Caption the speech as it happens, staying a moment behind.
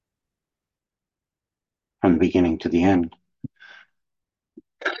from the beginning to the end.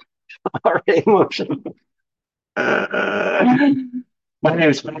 All right, emotion. My name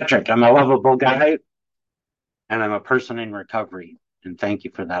is Patrick. I'm a lovable guy, and I'm a person in recovery. And thank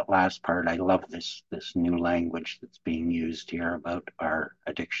you for that last part. I love this new language that's being used here about our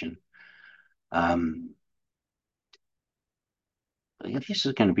addiction. Um, this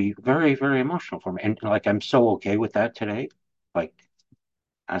is going to be very, very emotional for me, and like I'm so okay with that today. Like,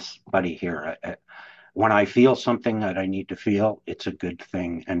 as buddy here, when I feel something that I need to feel, it's a good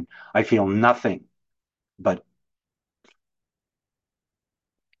thing, and I feel nothing but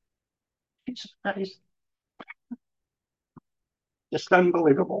Jesus Christ, just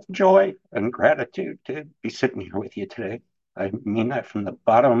unbelievable joy and gratitude to be sitting here with you today. I mean that from the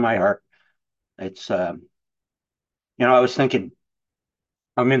bottom of my heart. It's, I was thinking,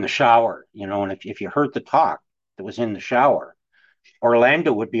 I'm in the shower, and if you heard the talk that was in the shower,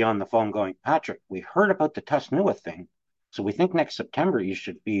 Orlando would be on the phone going, Patrick, we heard about the Tusnua thing. So we think next September you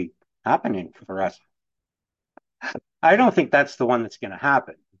should be happening for us. I don't think that's the one that's going to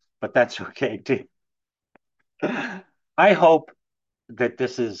happen, but that's okay too. I hope that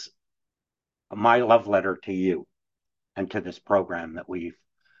this is my love letter to you and to this program that we've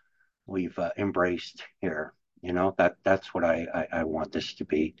embraced here. That's what I want this to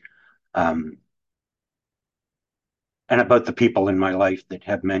be, um, and about the people in my life that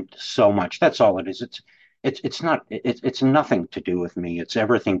have meant so much. That's all it is. It's not it's nothing to do with me. It's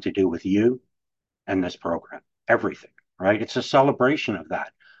everything to do with you and this program. Everything, right? It's a celebration of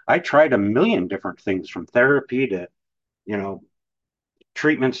that. I tried a million different things from therapy to you know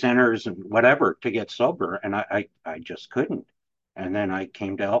treatment centers and whatever to get sober, and I just couldn't. And then I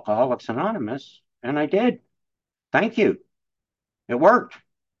came to Alcoholics Anonymous, and I did. Thank you. It worked.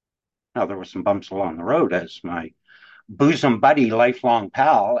 Now there were some bumps along the road, as my bosom buddy, lifelong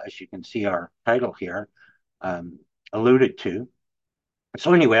pal, as you can see our title here, um, alluded to.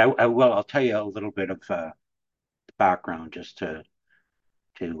 So anyway, I'll tell you a little bit of background just to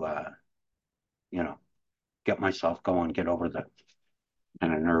you know get myself going, get over the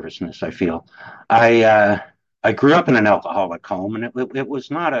kind of nervousness I feel. I uh, I grew up in an alcoholic home, and it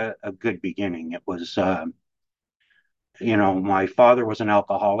was not a good beginning. It was, my father was an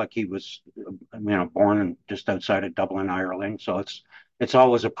alcoholic. He was, born just outside of Dublin, Ireland. So it's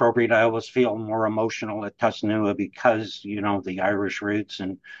always appropriate. I always feel more emotional at Tusnua because the Irish roots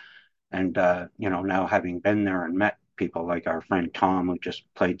and now having been there and met people like our friend Tom who just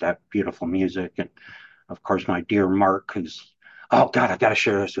played that beautiful music, and of course my dear Mark, who's oh God, I got to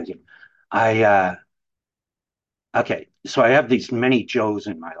share this with you. I Okay, so I have these many Joes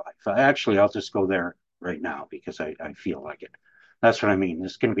in my life. I'll just go there right now because I feel like it. That's what I mean.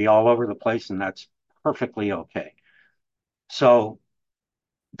 This can be all over the place, and that's perfectly okay. So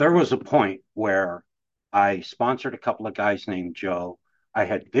there was a point where I sponsored a couple of guys named Joe. I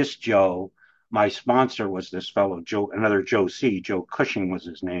had this Joe. My sponsor was this fellow Joe, another Joe C. Joe Cushing was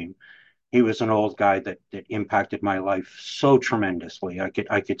his name. He was an old guy that impacted my life so tremendously.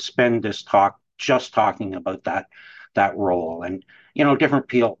 I could spend this talk just talking about that role. And different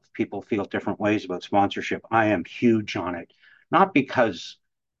people feel different ways about sponsorship. I am huge on it, not because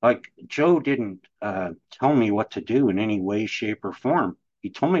like Joe didn't tell me what to do in any way, shape, or form. He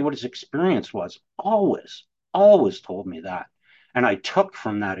told me what his experience was. Always, always told me that, and I took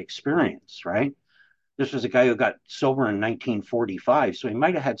from that experience. Right, this was a guy who got sober in 1945, so he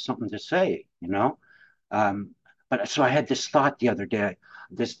might have had something to say. Um, but so I had this thought the other day.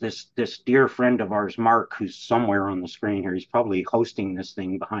 This dear friend of ours, Mark, who's somewhere on the screen here, he's probably hosting this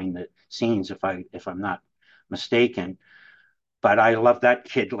thing behind the scenes, if I'm not mistaken. But I love that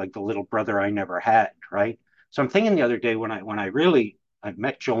kid like the little brother I never had, right? So I'm thinking the other day when I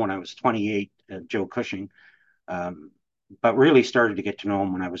met Joe when I was 28, Joe Cushing, um, but really started to get to know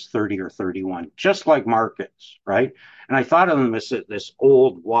him when I was 30 or 31, just like Marcus, right? And I thought of him as this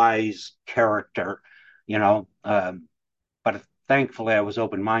old, wise character, you know. But thankfully, I was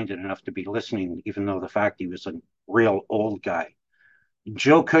open minded enough to be listening, even though the fact he was a real old guy.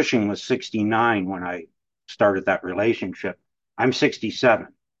 Joe Cushing was 69 when I started that relationship. I'm 67.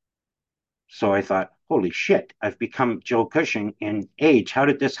 So I thought, holy shit, I've become Joe Cushing in age. How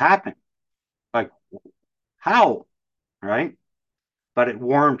did this happen? Like, how? Right? But it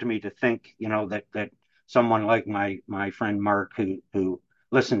warmed me to think, that someone like my friend Mark, who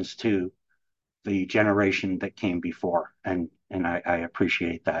listens to the generation that came before, and I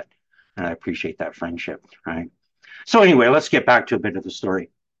appreciate that, and I appreciate that friendship, right? So anyway, let's get back to a bit of the story.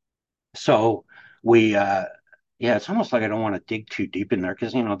 So we, yeah, it's almost like I don't want to dig too deep in there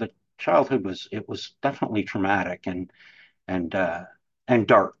because the childhood was definitely traumatic and and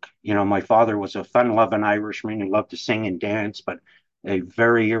dark. My father was a fun-loving Irishman. He loved to sing and dance, but a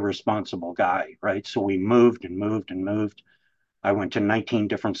very irresponsible guy, right? So we moved and moved and moved. I went to 19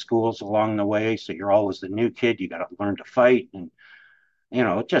 different schools along the way. So you're always the new kid. You got to learn to fight and,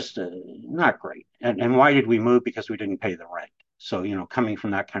 just not great. And why did we move? Because we didn't pay the rent. So, coming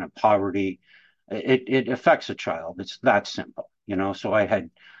from that kind of poverty, it affects a child. It's that simple. So I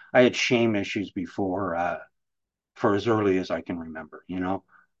had shame issues before, for as early as I can remember.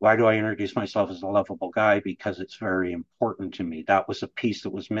 Why do I introduce myself as a lovable guy? Because it's very important to me. That was a piece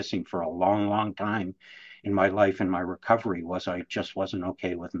that was missing for a long, long time in my life and my recovery was I just wasn't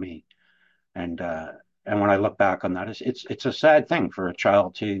okay with me. And and when I look back on that, it's a sad thing for a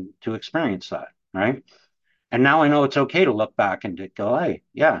child to experience that, right? And now I know it's okay to look back and to go, hey,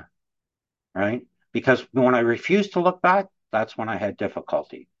 yeah, right? Because when I refused to look back, that's when I had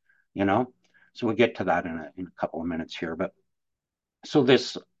difficulty, you know? So we'll get to that in a couple of minutes here. But so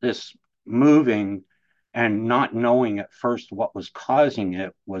this moving and not knowing at first what was causing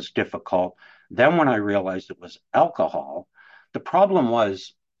it was difficult. Then when I realized it was alcohol, the problem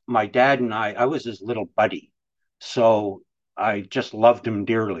was my dad and I was his little buddy. So I just loved him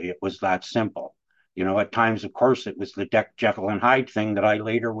dearly. It was that simple. At times, of course, it was the Deck Jekyll and Hyde thing that I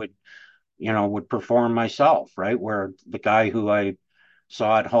later would perform myself, right? Where the guy who I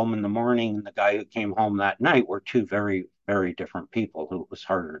saw at home in the morning and the guy who came home that night were two very, very different people who it was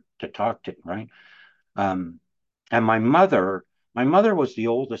harder to talk to, right? Um, and my mother was the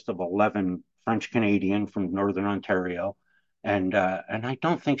oldest of 11 French Canadian from Northern Ontario. And I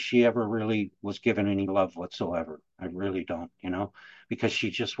don't think she ever really was given any love whatsoever. I really don't, because she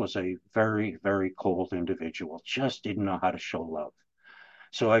just was a very, very cold individual, just didn't know how to show love.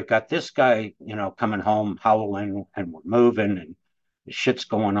 So I've got this guy, coming home howling and we're moving and shit's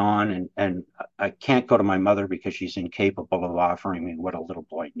going on and I can't go to my mother because she's incapable of offering me what a little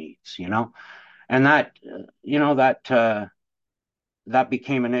boy needs. And that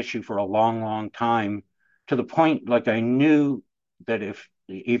became an issue for a long, long time to the point like I knew that if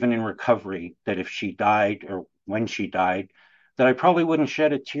even in recovery that if she died or when she died that I probably wouldn't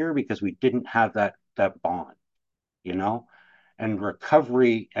shed a tear because we didn't have that bond, you know? And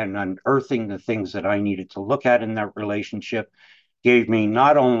recovery and unearthing the things that I needed to look at in that relationship gave me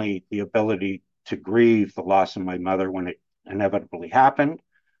not only the ability to grieve the loss of my mother when it inevitably happened,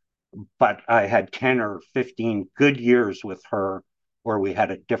 but I had 10 or 15 good years with her where we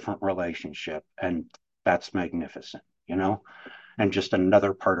had a different relationship. And that's magnificent, and just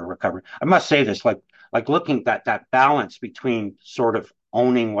another part of recovery. I must say this, like looking at that balance between sort of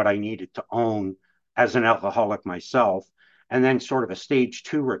owning what I needed to own as an alcoholic myself, and then sort of a stage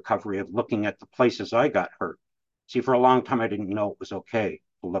two recovery of looking at the places I got hurt. See, for a long time I didn't know it was okay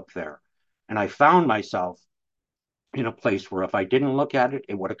to look there. And I found myself in a place where if I didn't look at it,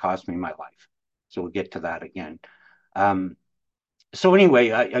 it would have cost me my life. So we'll get to that again. Um, so anyway,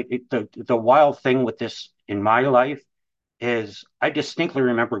 the wild thing with this in my life is I distinctly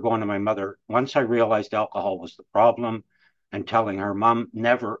remember going to my mother once I realized alcohol was the problem and telling her, Mom,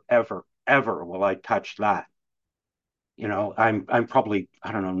 never, ever, ever will I touch that. I'm probably,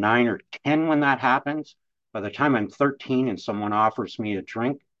 I don't know, 9 or 10 when that happens. By the time I'm 13 and someone offers me a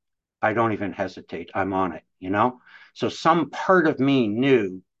drink, I don't even hesitate. I'm on it. So some part of me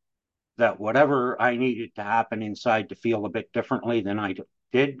knew that whatever I needed to happen inside to feel a bit differently than I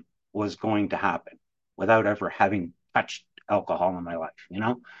did was going to happen without ever having touched alcohol in my life.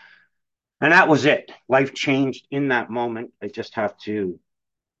 And that was it. Life changed in that moment. I just have to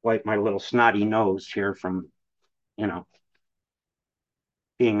wipe my little snotty nose here from, you know,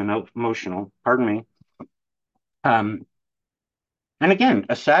 being emotional. Pardon me. Um, and again,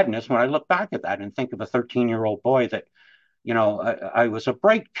 a sadness when I look back at that and think of a 13-year-old boy that I was a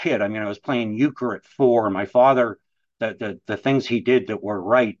bright kid. I mean, I was playing euchre at 4. My father, the things he did that were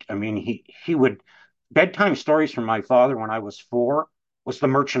right. I mean, he would bedtime stories from my father when I was 4 was The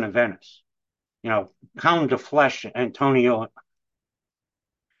Merchant of Venice. Pound of Flesh, Antonio,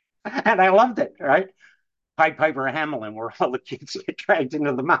 and I loved it. Right, Pied Piper Hamelin, where all the kids get dragged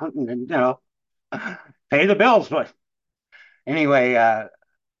into the mountain and pay the bills. But anyway,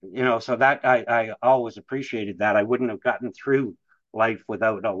 so that I always appreciated that. I wouldn't have gotten through life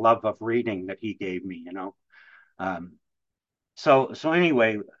without a love of reading that he gave me. Um, so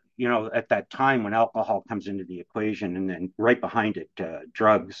anyway, at that time when alcohol comes into the equation and then right behind it,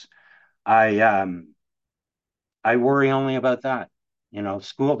 drugs, I I worry only about that.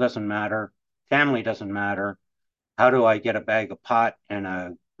 School doesn't matter, family doesn't matter. How do I get a bag of pot and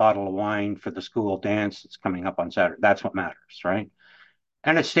a bottle of wine for the school dance that's coming up on Saturday? That's what matters, right?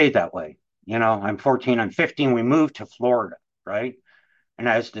 And it stayed that way. I'm 14, I'm 15. We moved to Florida, right? And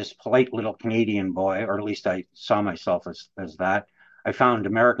as this polite little Canadian boy, or at least I saw myself as that, I found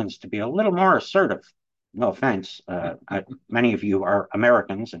Americans to be a little more assertive. No offense. Many of you are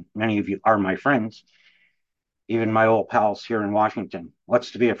Americans and many of you are my friends, even my old pals here in Washington.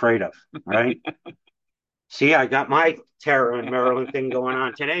 What's to be afraid of, right? See, I got my Tara and Maryland thing going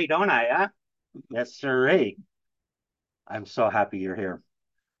on today, don't I? Huh? Yes, sir. I'm so happy you're here.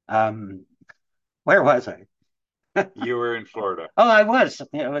 Um, where was I? You were in Florida. Oh, I was.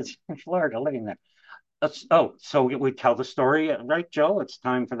 Yeah, I was in Florida living there. Oh, so we tell the story, right, Joe? It's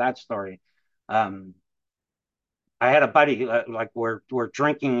time for that story. Um, I had a buddy like we're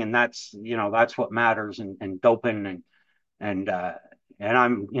drinking, and that's what matters, and doping, and and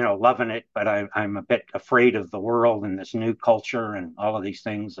I'm loving it, but I'm a bit afraid of the world and this new culture and all of these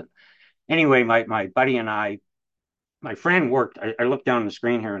things. And anyway, my buddy and my friend worked. I looked down the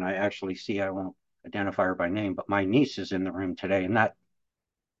screen here, and I actually see I won't identify her by name, but my niece is in the room today, and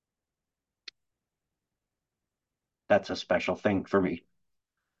that's a special thing for me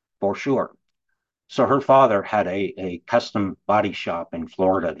for sure. So her father had a custom body shop in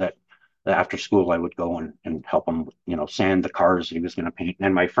Florida that after school I would go and help him, sand the cars that he was going to paint.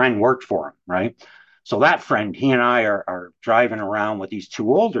 And my friend worked for him, right? So that friend, he and I are driving around with these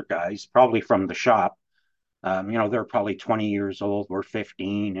two older guys, probably from the shop. They're probably 20 years old. We're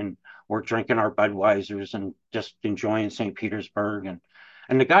 15, and we're drinking our Budweisers and just enjoying St. Petersburg.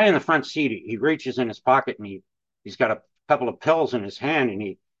 And the guy in the front seat, he reaches in his pocket and he's got a couple of pills in his hand, and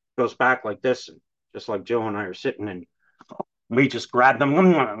he goes back like this, just like Joe and I are sitting, and we just grab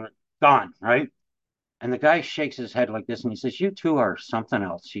them, gone, right? And the guy shakes his head like this, and he says, "You two are something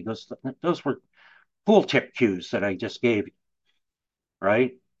else." He goes, "Those were pool tip cues that I just gave you,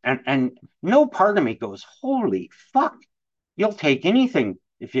 right?" And no part of me goes, "Holy fuck, you'll take anything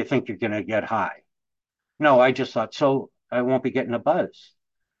if you think you're going to get high." No, I just thought, so I won't be getting a buzz.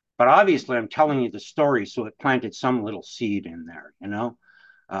 But obviously, I'm telling you the story, so it planted some little seed in there.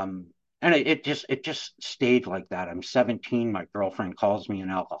 Um, and it just stayed like that. I'm 17. My girlfriend calls me an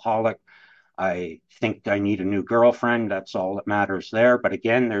alcoholic. I think I need a new girlfriend. That's all that matters there. But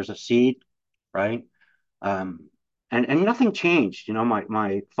again, there's a seed, right? Um, and nothing changed.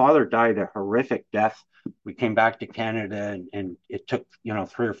 My father died a horrific death. We came back to Canada, and it took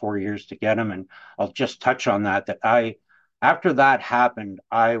 3 or 4 years to get him. And I'll just touch on that. After that happened,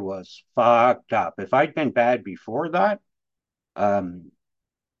 I was fucked up. If I'd been bad before that, um,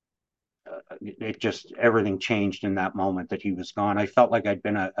 it just everything changed in that moment that he was gone. I felt like I'd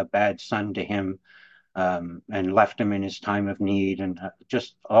been a bad son to him, and left him in his time of need, and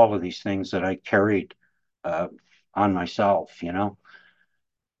just all of these things that I carried uh, on myself.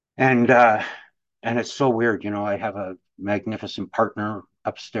 And uh, and it's so weird. I have a magnificent partner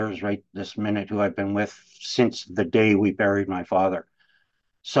upstairs right this minute who I've been with since the day we buried my father.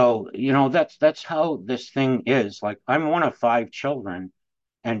 So, that's how this thing is. Like, I'm one of five children,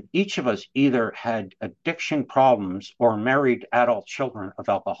 and each of us either had addiction problems or married adult children of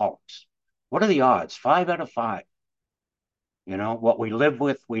alcoholics. What are the odds? Five out of five. What we live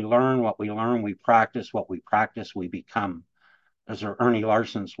with, we learn. What we learn, we practice. What we practice, we become. Those are Ernie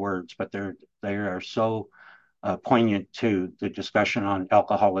Larson's words, but they are so poignant to the discussion on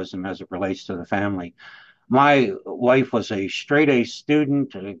alcoholism as it relates to the family. My wife was a straight A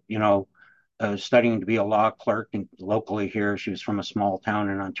student, studying to be a law clerk locally here. She was from a small town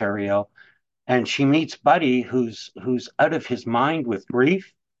in Ontario, and she meets Buddy, who's out of his mind with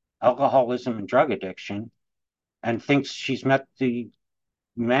grief, alcoholism, and drug addiction, and thinks she's met the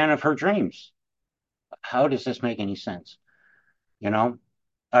man of her dreams. How does this make any sense? You know,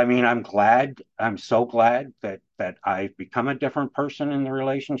 I mean, I'm so glad that I've become a different person in the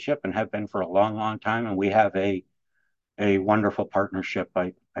relationship and have been for a long, long time, and we have a wonderful partnership.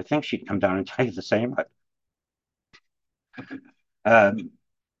 I think she'd come down and tell you the same, um,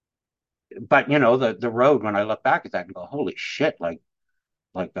 but the road, when I look back at that and go, holy shit, like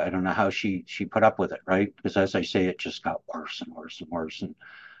I don't know how she put up with it, right? Because as I say, it just got worse and worse and worse. And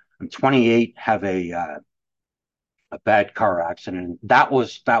I'm 28, have a bad car accident. That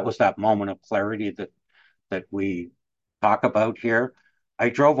was that moment of clarity that we talk about here. I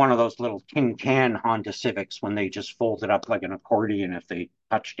drove one of those little tin can Honda Civics when they just folded up like an accordion if they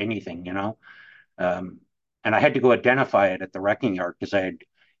touched anything. Um, and I had to go identify it at the wrecking yard because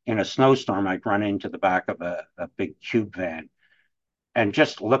in a snowstorm, I'd run into the back of a big cube van. And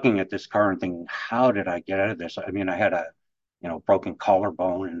just looking at this car and thinking, how did I get out of this? I mean, I had a, broken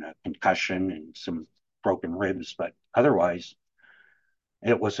collarbone and a concussion and some broken ribs, but otherwise,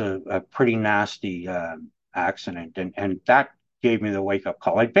 it was a pretty nasty accident. And that gave me the wake up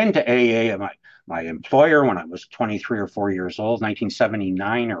call. I'd been to AA at my employer when I was 23 or 4 years old,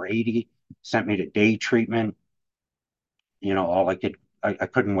 1979 or 80, sent me to day treatment. All I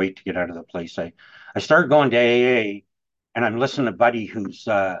couldn't wait to get out of the place. I started going to AA, and I'm listening to Buddy,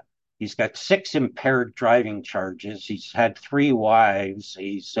 he's got 6 impaired driving charges. He's had 3 wives.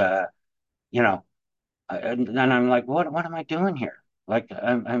 You know, and I'm like, what am I doing here? Like,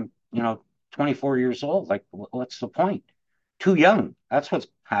 I'm 24 years old. Like, what's the point? Too young. That's what's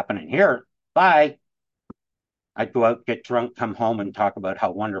happening here. Bye. I'd go out, get drunk, come home, and talk about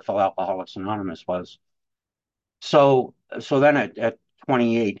how wonderful Alcoholics Anonymous was. So then at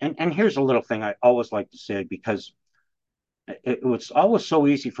 28, and here's a little thing I always like to say because it was always so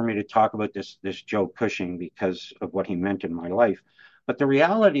easy for me to talk about this Joe Cushing because of what he meant in my life. But the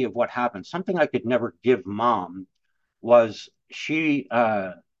reality of what happened, something I could never give mom, was she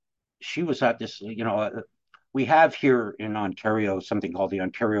was at this, we have here in Ontario something called the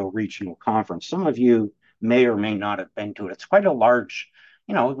Ontario Regional Conference. Some of you may or may not have been to it. It's quite a large,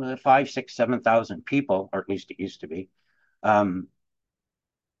 5, 6, 7,000 people, or at least it used to be, um,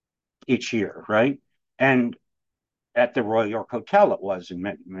 each year, right? And at the Royal York Hotel, it was in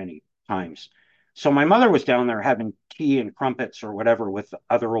many, many times. So my mother was down there having tea and crumpets or whatever with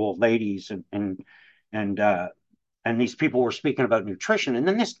other old ladies, and these people were speaking about nutrition. And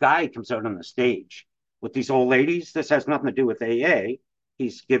then this guy comes out on the stage with these old ladies. This has nothing to do with AA.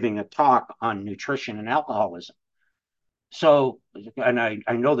 He's giving a talk on nutrition and alcoholism. So, and I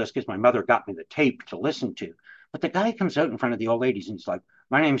know this because my mother got me the tape to listen to. But the guy comes out in front of the old ladies and he's like,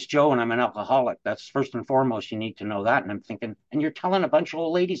 "My name's Joe and I'm an alcoholic. That's first and foremost, you need to know that." And I'm thinking, and you're telling a bunch of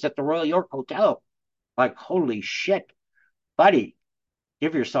old ladies at the Royal York Hotel, like, holy shit, buddy,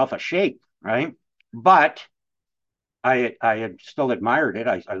 give yourself a shake, right? But I had still admired it.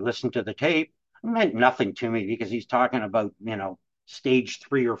 I listened to the tape. It meant nothing to me because he's talking about, stage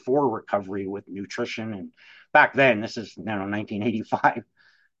 3 or 4 recovery with nutrition. And back then, this is, 1985.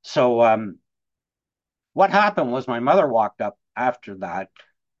 So what happened was my mother walked up after that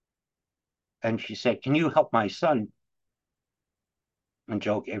and she said, "Can you help my son?" And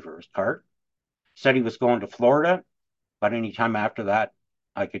Joe gave her his card. Said he was going to Florida, but anytime after that,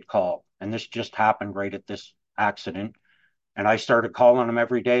 I could call. And this just happened right at this accident. And I started calling him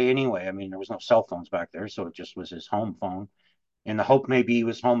every day anyway. I mean, there was no cell phones back there, so it just was his home phone. In the hope maybe he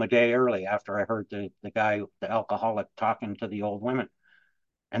was home a day early after I heard the guy, the alcoholic, talking to the old women.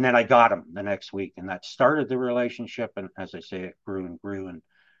 And then I got him the next week, and that started the relationship. And as I say, it grew and grew. And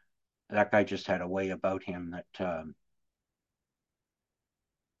that guy just had a way about him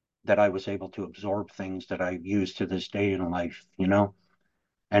that I was able to absorb things that I use to this day in life.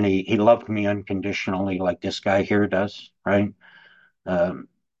 And he loved me unconditionally, like this guy here does, right? Um,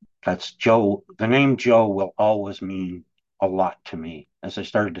 That's Joe. The name Joe will always mean a lot to me. As I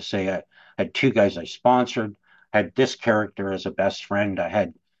started to say, I had 2 guys I sponsored, I had this character as a best friend. I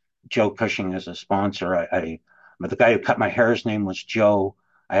had Joe Cushing as a sponsor. But the guy who cut my hair, his name was Joe.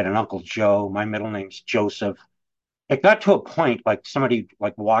 I had an Uncle Joe. My middle name's Joseph. It got to a point like somebody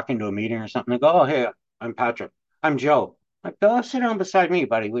like walk into a meeting or something. They go, "Oh, hey, I'm Patrick. I'm Joe." Like, go sit down beside me,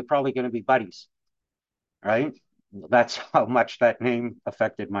 buddy. We're probably going to be buddies, right? That's how much that name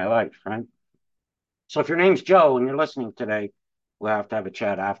affected my life, right? So if your name's Joe and you're listening today, we'll have to have a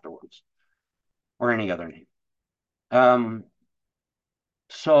chat afterwards, or any other name. Um,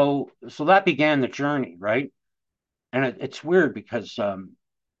 so that began the journey, right? And it's weird because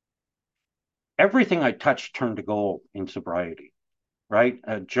everything I touched turned to gold in sobriety, right?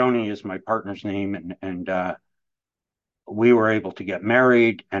 Joni is my partner's name, and we were able to get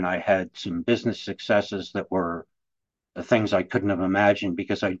married, and I had some business successes that were the things I couldn't have imagined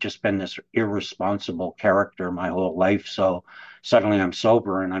because I'd just been this irresponsible character my whole life. So suddenly I'm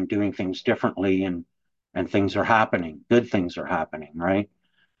sober and I'm doing things differently, and things are happening. Good things are happening, right?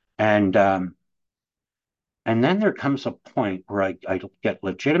 And and then there comes a point where I get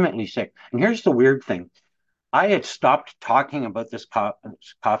legitimately sick. And here's the weird thing. I had stopped talking about this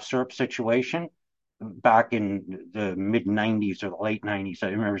cough syrup situation back in the mid 90s or the late 90s. I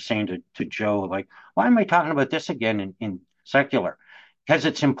remember saying to Joe, like, "Why am I talking about this again in secular?" Because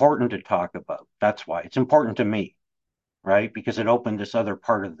it's important to talk about. That's why it's important to me, right? Because it opened this other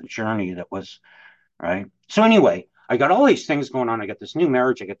part of the journey that was, right. So, anyway, I got all these things going on. I got this new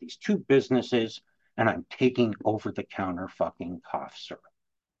marriage, I got these 2 businesses, and I'm taking over the counter fucking cough syrup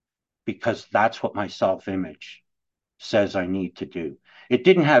because that's what my self image says I need to do. It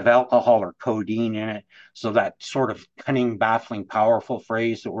didn't have alcohol or codeine in it. So that sort of cunning, baffling, powerful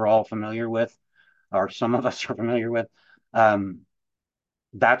phrase that we're all familiar with, or some of us are familiar with, um,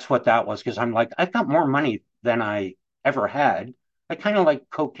 that's what that was. Because I'm like, I've got more money than I ever had. I kind of like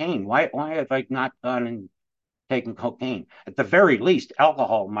cocaine. Why have I not gone and taken cocaine? At the very least,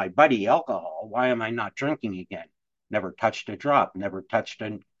 alcohol, my buddy alcohol. Why am I not drinking again? Never touched a drop, never touched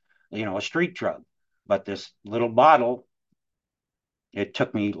a street drug. But this little bottle, it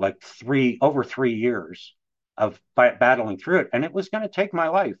took me like over 3 years of battling through it, and it was going to take my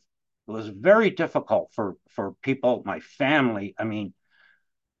life. It was very difficult for people, my family. I mean,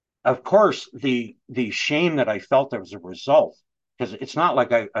 of course, the shame that I felt as a result, because it's not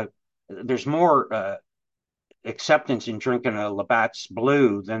like there's more acceptance in drinking a Labatt's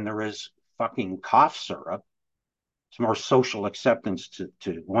Blue than there is fucking cough syrup. It's more social acceptance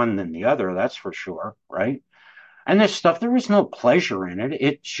to one than the other, that's for sure, right? And this stuff, there was no pleasure in it.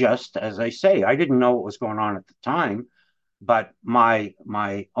 It just, as I say, I didn't know what was going on at the time, but my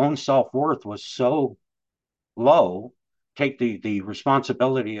own self worth was so low. Take the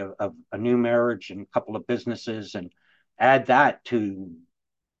responsibility of a new marriage and a couple of businesses, and add that to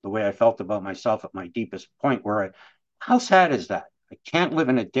the way I felt about myself at my deepest point. How sad is that? I can't live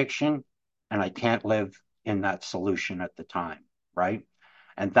in addiction, and I can't live in that solution at the time, right?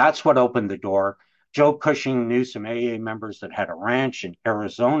 And that's what opened the door. Joe Cushing knew some AA members that had a ranch in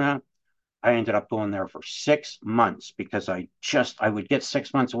Arizona. I ended up going there for 6 months because I would get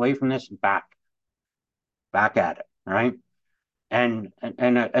 6 months away from this, back at it, right? And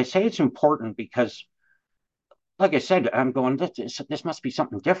I say it's important because, like I said, I'm going, this must be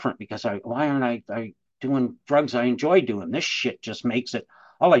something different because why aren't I doing drugs I enjoy doing? This shit just makes it.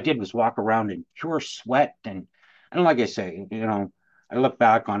 All I did was walk around in pure sweat, and like I say, I look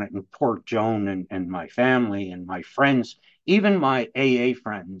back on it, and poor Joan and my family and my friends, even my AA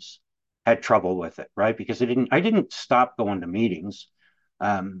friends had trouble with it, right? Because I didn't stop going to meetings.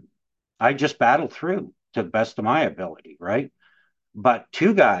 Um, I just battled through to the best of my ability, right? But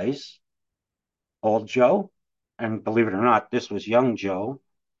two guys, old Joe, and believe it or not, this was young Joe,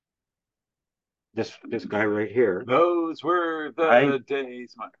 this guy right here, Those were right? the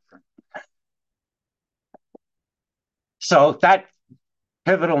days, my friend. So that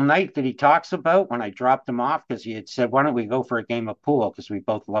pivotal night that he talks about when I dropped him off because he had said, "Why don't we go for a game of pool?" Because we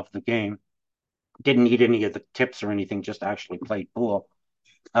both loved the game. Didn't need any of the tips or anything, just actually played pool.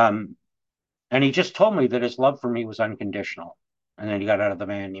 Um, and he just told me that his love for me was unconditional. And then he got out of the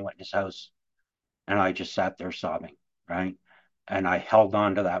van and he went in his house, and I just sat there sobbing, right? And I held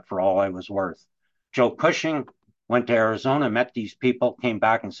on to that for all I was worth. Joe Cushing went to Arizona, met these people, came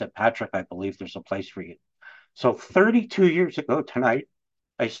back and said, "Patrick, I believe there's a place for you." So 32 years ago tonight,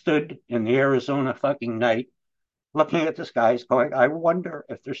 I stood in the Arizona fucking night looking at the skies going, I wonder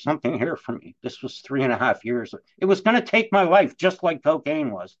if there's something here for me. This was 3.5 years. It was going to take my life, just like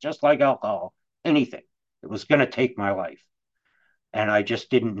cocaine was, just like alcohol, anything. It was going to take my life. And I just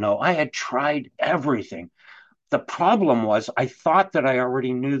didn't know. I had tried everything. The problem was I thought that I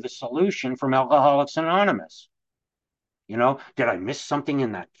already knew the solution from Alcoholics Anonymous. Did I miss something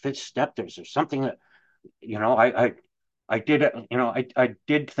in that fifth step? There's there something that, you know, I did it, I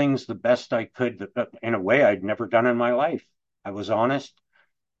did things the best I could in a way I'd never done in my life. I was honest,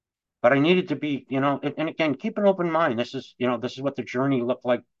 but I needed to be, and again, keep an open mind. This is what the journey looked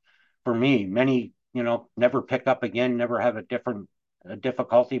like for me. Many, never pick up again, never have a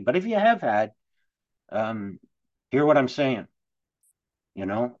difficulty. But if you have had, um, hear what I'm saying. You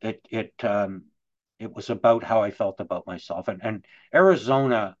know, it was about how I felt about myself, and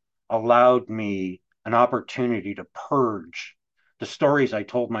Arizona allowed me an opportunity to purge the stories I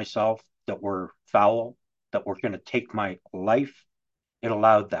told myself that were foul, that were going to take my life. It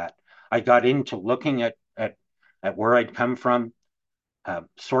allowed that. I got into looking at where I'd come from,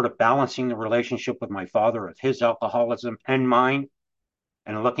 sort of balancing the relationship with my father of his alcoholism and mine,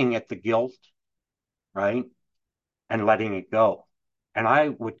 and looking at the guilt, right? And letting it go. And I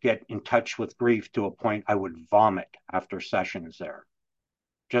would get in touch with grief to a point I would vomit after sessions there,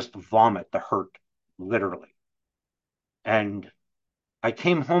 just vomit the hurt, literally. And I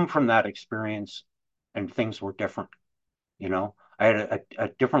came home from that experience and things were different. I had a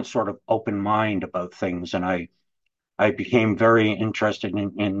different sort of open mind about things, and I became very interested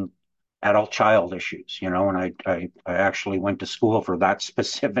in adult child issues, and I actually went to school for that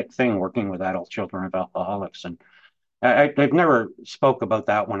specific thing, working with adult children of alcoholics. And I've never spoke about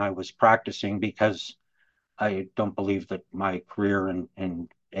that when I was practicing because I don't believe that my career in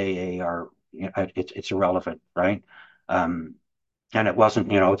AA it's irrelevant, right? Um, and it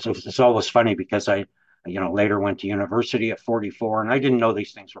wasn't, it's always funny because I, later went to university at 44, and I didn't know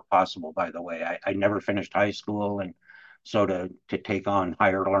these things were possible, by the way. I never finished high school, and so to take on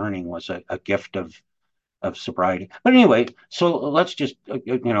higher learning was a gift of of sobriety. But anyway, so let's just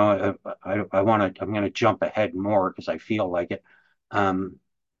I want to I'm going to jump ahead more because I feel like it. Um,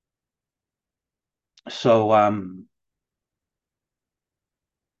 so um,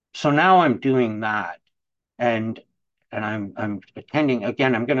 so now I'm doing that, and I'm attending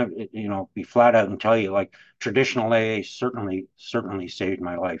again. I'm going to be flat out and tell you like traditional AA certainly saved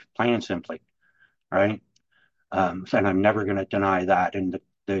my life, plain and simply, right? And I'm never going to deny that. And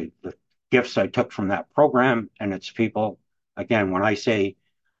the gifts I took from that program and its people, again, when I say,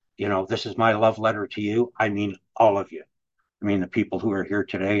 this is my love letter to you, I mean all of you. I mean the people who are here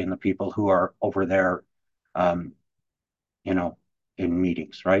today and the people who are over there, um, you know, in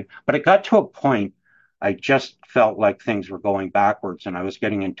meetings, right? But it got to a point I just felt like things were going backwards and I was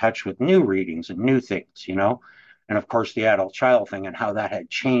getting in touch with new readings and new things. And of course, the adult child thing and how that had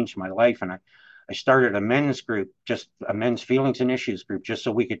changed my life. And I started a men's group, just a men's feelings and issues group, just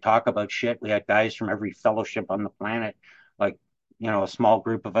so we could talk about shit. We had guys from every fellowship on the planet, like, a small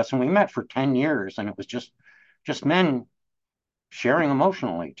group of us. And we met for 10 years and it was just men sharing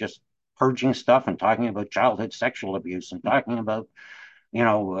emotionally, just purging stuff and talking about childhood sexual abuse and talking about, you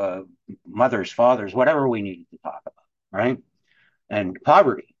know, uh, mothers, fathers, whatever we needed to talk about, right? And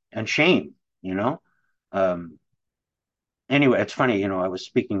poverty and shame, you know. Um, anyway, it's funny, I was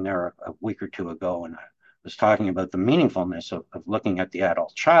speaking there a week or two ago and I was talking about the meaningfulness of looking at the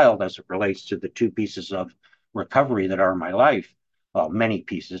adult child as it relates to the two pieces of recovery that are my life. Well, many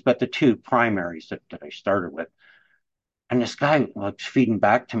pieces, but the two primaries that I started with. And this guy was feeding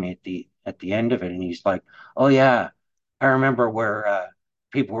back to me at the end of it, and he's like, "Oh yeah, I remember where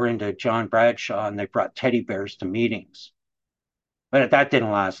people were into John Bradshaw and they brought teddy bears to meetings, but that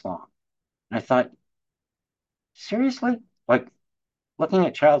didn't last long." And I thought, seriously, like looking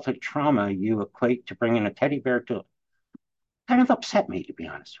at childhood trauma, you equate to bringing a teddy bear to kind of upset me, to be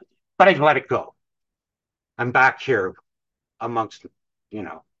honest with you. But I let it go. I'm back here amongst you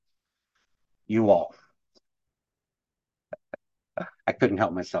know you all. I couldn't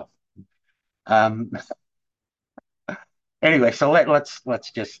help myself. Um, anyway, so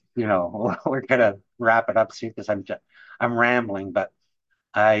let's just we're gonna wrap it up soon because I'm rambling, but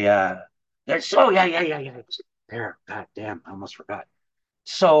I there's oh yeah there, god damn, I almost forgot.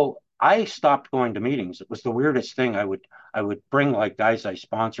 So I stopped going to meetings. It was the weirdest thing. I would bring like guys I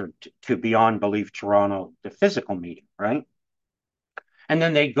sponsored to Beyond Belief Toronto, the physical meeting, right? And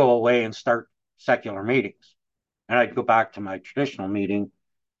then they'd go away and start secular meetings, and I'd go back to my traditional meeting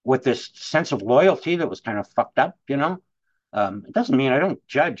with this sense of loyalty that was kind of fucked up. It doesn't mean I don't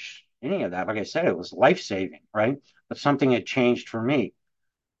judge any of that. Like I said, it was life saving, right? But something had changed for me.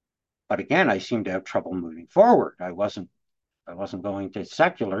 But again, I seemed to have trouble moving forward. I wasn't going to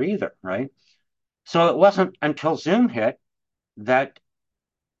secular either, right? So it wasn't until Zoom hit that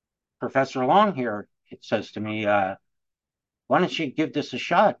Professor Long here it says to me, "Why don't you give this a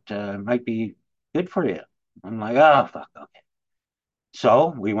shot? It might be good for you." I'm like, "Oh fuck, okay."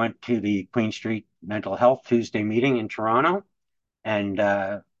 So we went to the Queen Street Mental Health Tuesday meeting in Toronto, and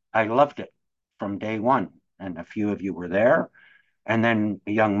I loved it from day one. And a few of you were there. And then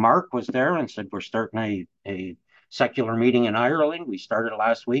a young Mark was there and said, "We're starting a secular meeting in Ireland. We started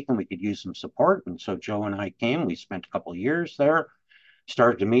last week and we could use some support." And so Joe and I came. We spent a couple of years there,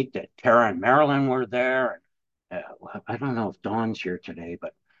 started to meet that Tara and Marilyn were there. I don't know if Dawn's here today,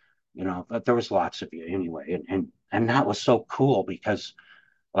 but there was lots of you anyway. And that was so cool because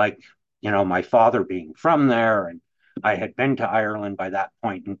like my father being from there and I had been to Ireland by that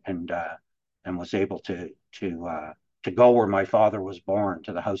point and was able to go where my father was born,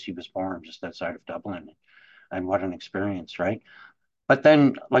 to the house he was born just outside of Dublin. And what an experience, right? But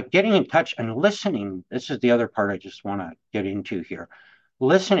then like getting in touch and listening, this is the other part I just want to get into here.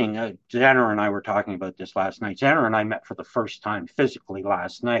 Listening, Xander and I were talking about this last night. Xander and I met for the first time physically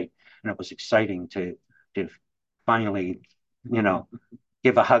last night, and it was exciting to finally, you know,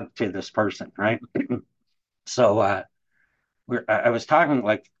 give a hug to this person, right? So I was talking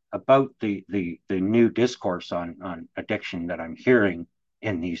like about the new discourse on addiction that I'm hearing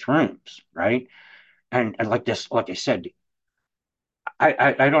in these rooms, right? And like this, like I said,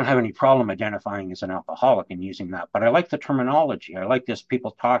 I don't have any problem identifying as an alcoholic and using that, but I like the terminology. I like this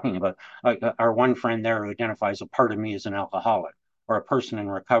people talking about like our one friend there who identifies a part of me as an alcoholic or a person in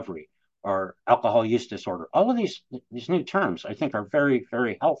recovery or alcohol use disorder. All of these new terms I think are very,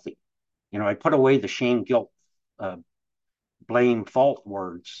 very healthy. I put away the shame, guilt, uh, blame, fault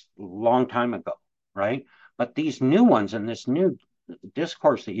words a long time ago, right? But these new ones and this new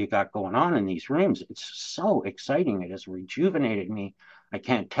discourse that you got going on in these rooms, it's so exciting. It has rejuvenated me. I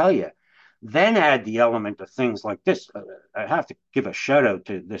can't tell you. Then add the element of things like this. I have to give a shout out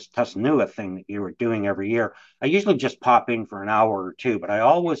to this Tusnua thing that you were doing every year. I usually just pop in for an hour or two, but I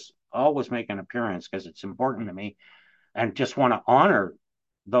always make an appearance because it's important to me and just want to honor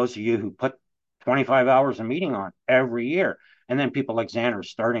those of you who put 25 hours of meeting on every year. And then people like Xander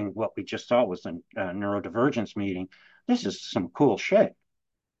starting what we just saw was a neurodivergence meeting. This is some cool shit.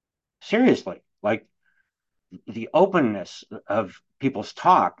 Seriously, like the openness of people's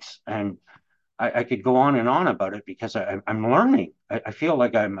talks, and I could go on and on about it because am learning. I feel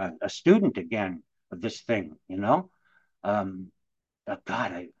like I'm a student again of this thing, you know? Um,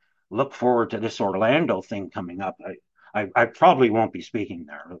 God, I look forward to this Orlando thing coming up. I probably won't be speaking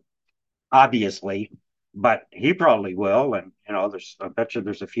there, obviously, but he probably will. And, I bet you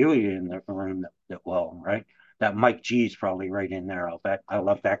there's a few of you in the room that will, right? That Mike G's probably right in there. I'll bet. I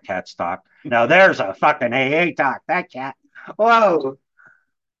love that cat's talk. Now there's a fucking AA talk. That cat. Whoa.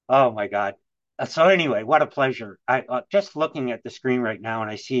 Oh my God. So anyway, what a pleasure. I just looking at the screen right now,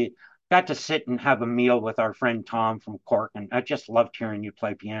 and I see got to sit and have a meal with our friend Tom from Cork, and I just loved hearing you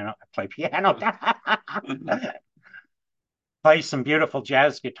play piano. Play piano. Play some beautiful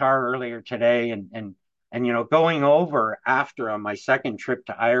jazz guitar earlier today, and going over after on my second trip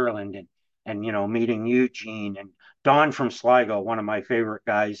to Ireland, and meeting Eugene and Don from Sligo, one of my favorite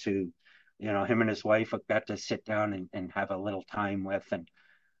guys who him and his wife have got to sit down and have a little time with, and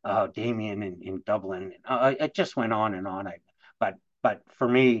Damien in Dublin. It just went on and on. But for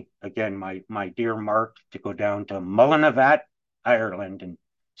me, again, my dear Mark, to go down to Mullinavat, Ireland, and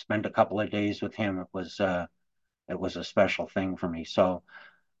spend a couple of days with him, it was a special thing for me. So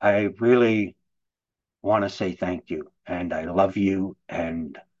I really want to say thank you, and I love you,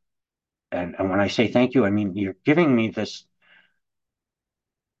 and when I say thank you, I mean you're giving me this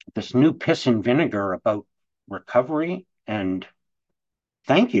new piss and vinegar about recovery, and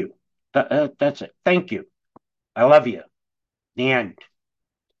thank you. That's it. Thank you. I love you. The end.